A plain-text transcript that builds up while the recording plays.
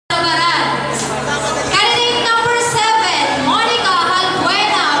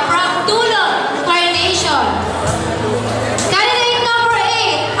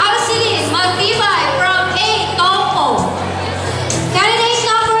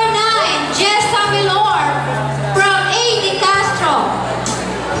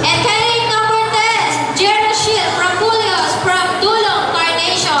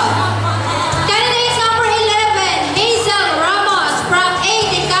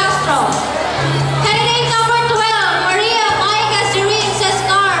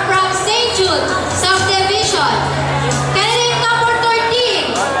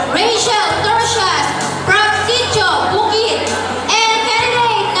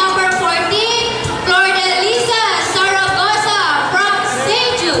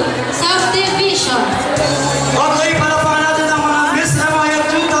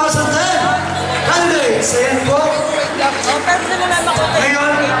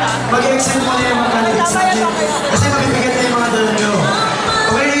mag-exit mo na yung mga candidates natin. Kasi mabibigat na yung mga dala nyo.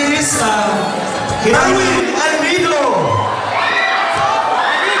 Okay, ladies, Erwin Almido!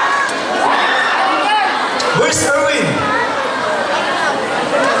 Where's Erwin?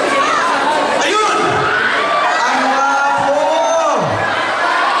 Ayun! Ang wapo!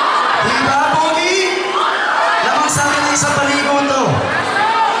 Diba, Pogi? Lamang sa akin na isang paligo to.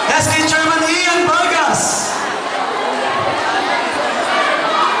 SK Chairman Ian Vargas!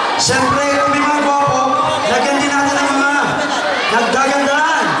 Siyempre, kung may mga gwapo, lagyan din natin ang mga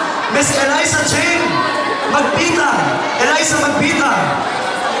nagdagandahan. Miss Eliza Jane Magbita. Eliza Magbita.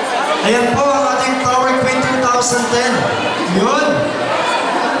 Ayan po ang ating Tower Queen 2010. Yun.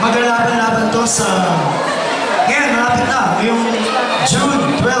 Maglalaban-laban to sa... Ngayon, malapit na. Yung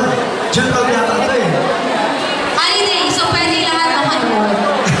June 12. June 12 yata ito eh. Holiday, so pwede lahat ng award.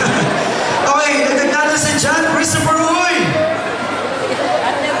 Okay, nagdag natin si John Christopher Uy.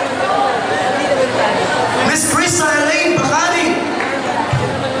 Miss Krista Elaine Bacani.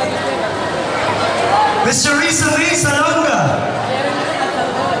 Miss Charissa May Salonga.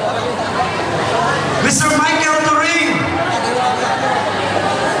 Mr. Michael Turing.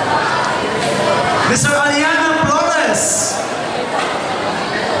 Mr. Aliana Flores.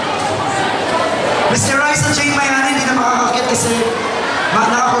 Mr. Raisa Jane Mayani, hindi na makakakit kasi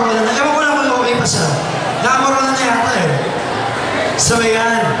nakakorona na. Ewan ko lang kung okay pa siya. Nakakorona na yata eh. So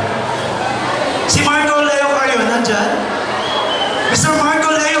yan. Si Marco Leo Carion, nandyan? Mr.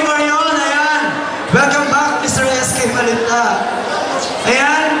 Marco Leo Carion, ayan. Welcome back, Mr. SK Malinta.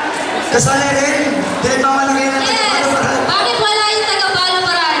 Ayan, kasali rin. Pinagmamalaki ng taga-Balabaran. Bakit wala yung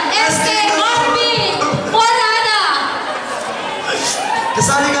taga-Balabaran? SK Marvin! Morada!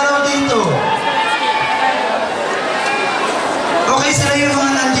 Kasali ka raw dito. Okay, sila yung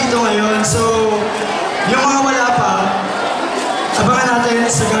mga nandito ngayon. So, yung mga wala pa, abangan natin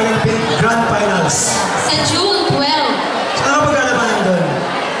sa gaganapin Grand Finals. Sa June 12. So, ano paglalabanan doon?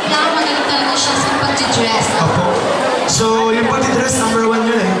 Kailangan magaling talaga siya sa pag-dress. Opo. So, yung pag-dress, number 1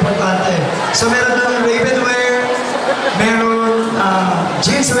 yun eh. Importante. So, meron doon raven wear, meron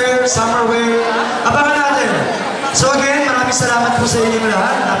jeans wear, summer wear. Abangan natin. So, again, maraming salamat po sa inyo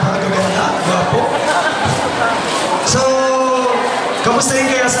lahat. Napakagaganda. Gwapo. So, kamustahin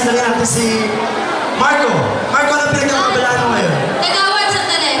kaya sandali natin si Marco. Marco, ano pinagkakabalaan mo ngayon? Nagawad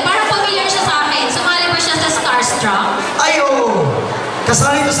sandali. Parang familiar siya sa akin. Sumali ba siya sa Starstruck? Ay, oo!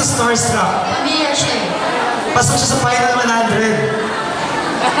 Kasali ito sa Starstruck. Familiar siya eh. Pasok siya sa Final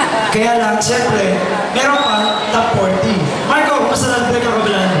 100. Kaya lang, siyempre, meron pa top 40. Marco, kumusta na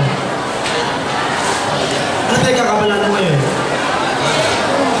pinagkakabalaan mo? Ano pinagkakabalaan mo ngayon?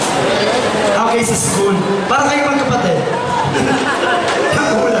 Okay, sa school. Para kayo magkapatid.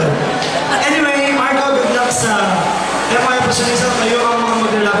 Kakulan. Anyway, Marco, good luck sa MY Passionista. Kayo ang mga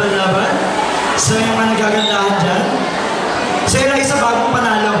maglalaban-laban. So, yung mga nagagandahan dyan. So, yun ang isa bagong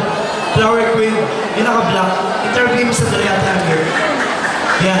panalo. Flower Queen, yung naka-black. Interview mo sa Daliat Hanger.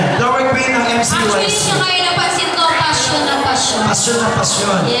 Yan. Flower Queen ng MCY. Actually, siya kayo napansin ko, passion na passion. Passion na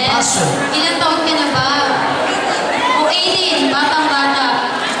passion. Yes. Passion. Ilan taon ka na ba? O 18, batang-bata.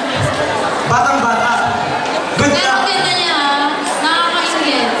 Batang-bata. Good Pero luck. ganda niya,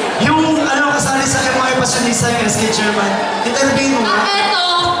 nakakaingit. Yung kasali sa MY Passionista, yung SK Chairman. Interview mo nga. Eto,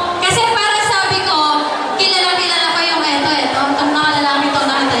 kasi para sabi ko, kilala ko yung eto. Itong nakalalaki to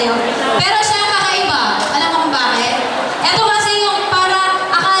nakatayo. Pero siya kakaiba. Alam mo kung bakit? Eto kasi yung para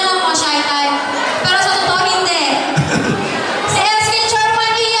akala mo shy type. Pero sa totoo hindi. Si SK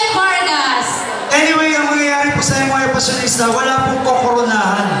Chairman Ian Vargas. Anyway, ang mangyayari po sa MY Passionista, wala pong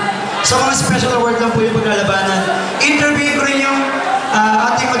kokoronahan. So mga special award lang po yung paglalabanan. Interview ko rin yung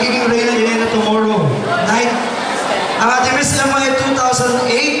ating magiging Reyna Elena tomorrow night. Ang ating Miss MY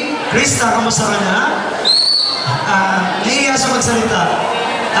 2008, Krista, kamusta ka na? Nahihiya siya magsalita.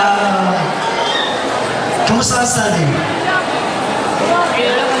 Kamusta ka study?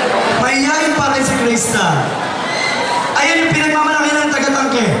 Mahihiyain pa rin si Krista. Ayan yung pinagmamalaki